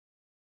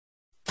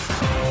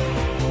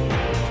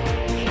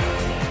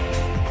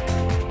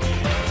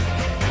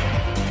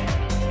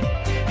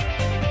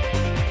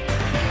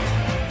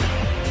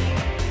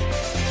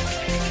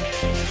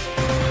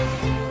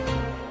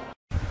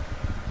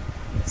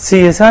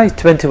CSI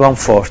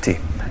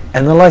 2140.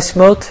 Analyze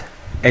mode,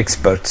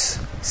 experts,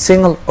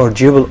 single or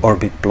dual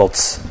orbit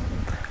plots.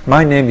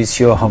 My name is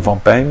Johan van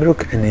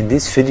Pijnbroek, and in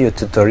this video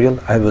tutorial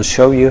I will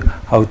show you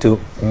how to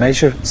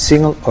measure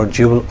single or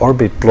dual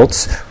orbit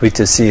plots with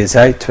the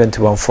CSI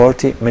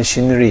 2140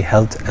 machinery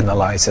health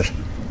analyzer.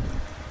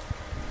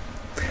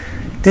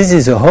 This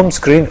is a home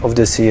screen of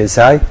the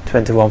CSI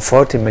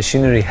 2140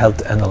 machinery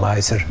health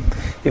analyzer.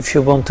 If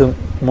you want to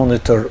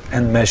monitor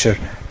and measure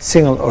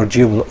single or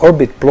dual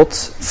orbit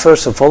plots,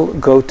 first of all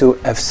go to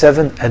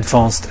F7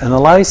 Advanced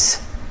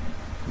Analyze,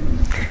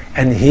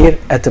 and here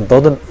at the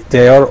bottom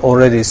there are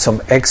already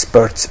some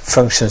expert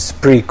functions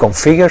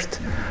pre-configured,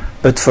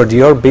 but for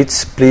the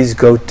orbits please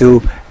go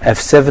to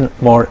F7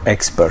 More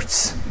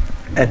Experts,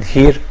 and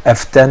here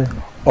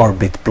F10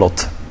 Orbit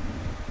Plot.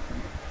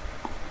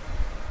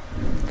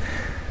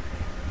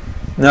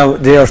 Now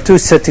there are two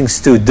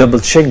settings to double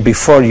check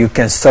before you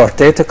can start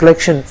data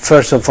collection.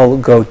 First of all,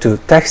 go to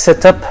tag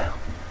setup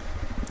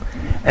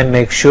and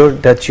make sure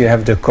that you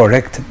have the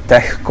correct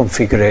tag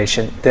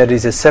configuration. There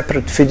is a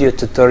separate video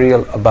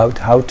tutorial about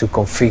how to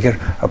configure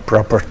a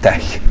proper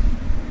tag.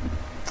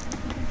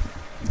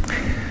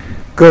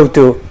 Go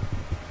to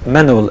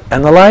Manual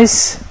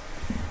Analyze,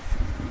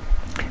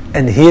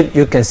 and here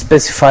you can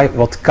specify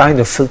what kind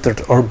of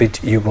filtered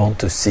orbit you want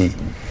to see.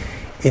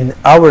 In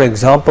our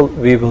example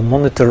we will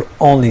monitor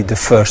only the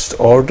first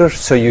order,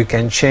 so you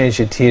can change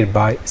it here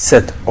by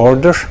set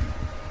order,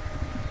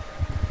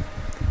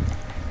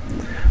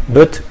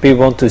 but we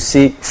want to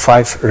see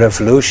 5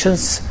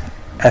 revolutions,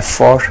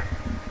 F4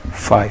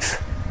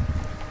 5.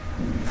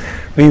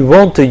 We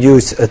want to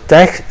use a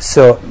tag,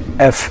 so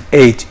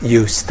F8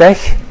 use tag,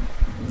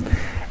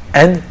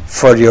 and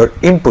for your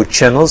input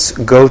channels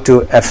go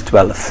to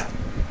F12.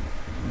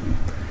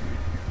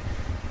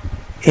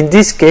 In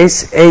this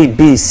case A,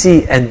 B,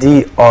 C and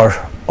D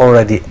are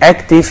already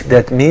active.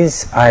 That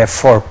means I have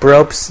 4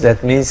 probes.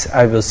 That means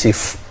I will see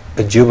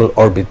a dual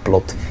orbit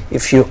plot.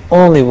 If you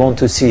only want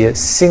to see a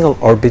single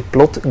orbit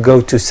plot,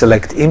 go to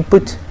select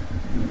input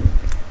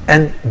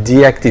and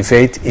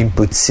deactivate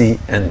input C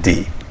and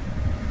D.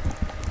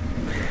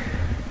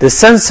 The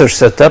sensor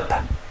setup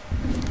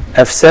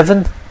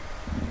F7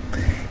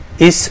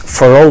 is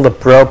for all the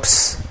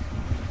probes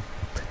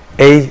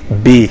A,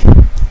 B,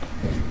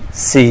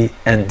 C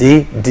and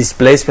D,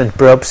 displacement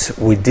probes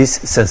with this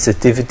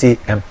sensitivity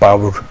and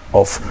power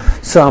off.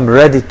 So I'm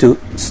ready to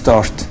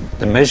start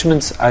the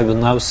measurements. I will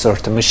now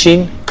start the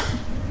machine.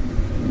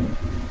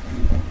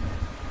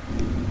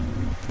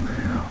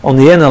 On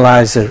the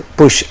analyzer,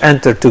 push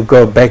enter to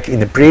go back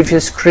in the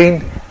previous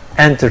screen,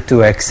 enter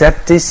to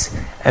accept this,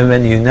 and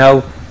when you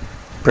now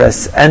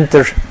press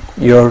enter,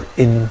 you're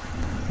in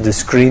the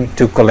screen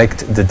to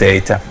collect the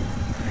data.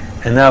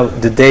 And now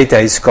the data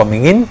is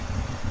coming in.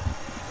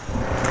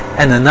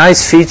 And a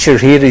nice feature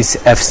here is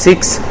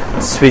F6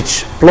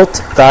 switch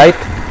plot type.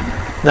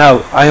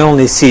 Now I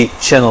only see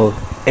channel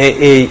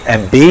AA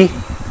and B,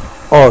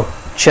 or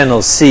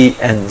channel C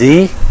and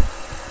D,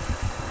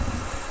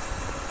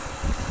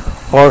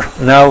 or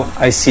now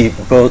I see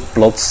both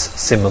plots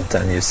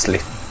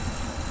simultaneously.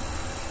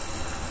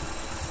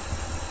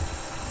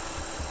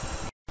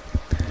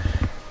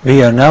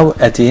 We are now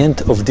at the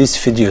end of this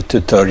video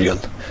tutorial.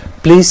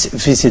 Please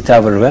visit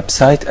our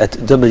website at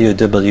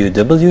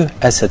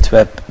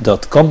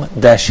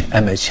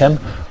www.assetweb.com/mhm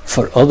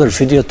for other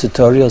video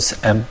tutorials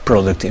and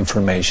product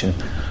information.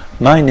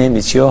 My name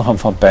is Johan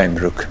van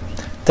Pijnbroek.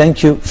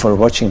 Thank you for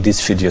watching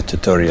this video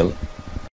tutorial.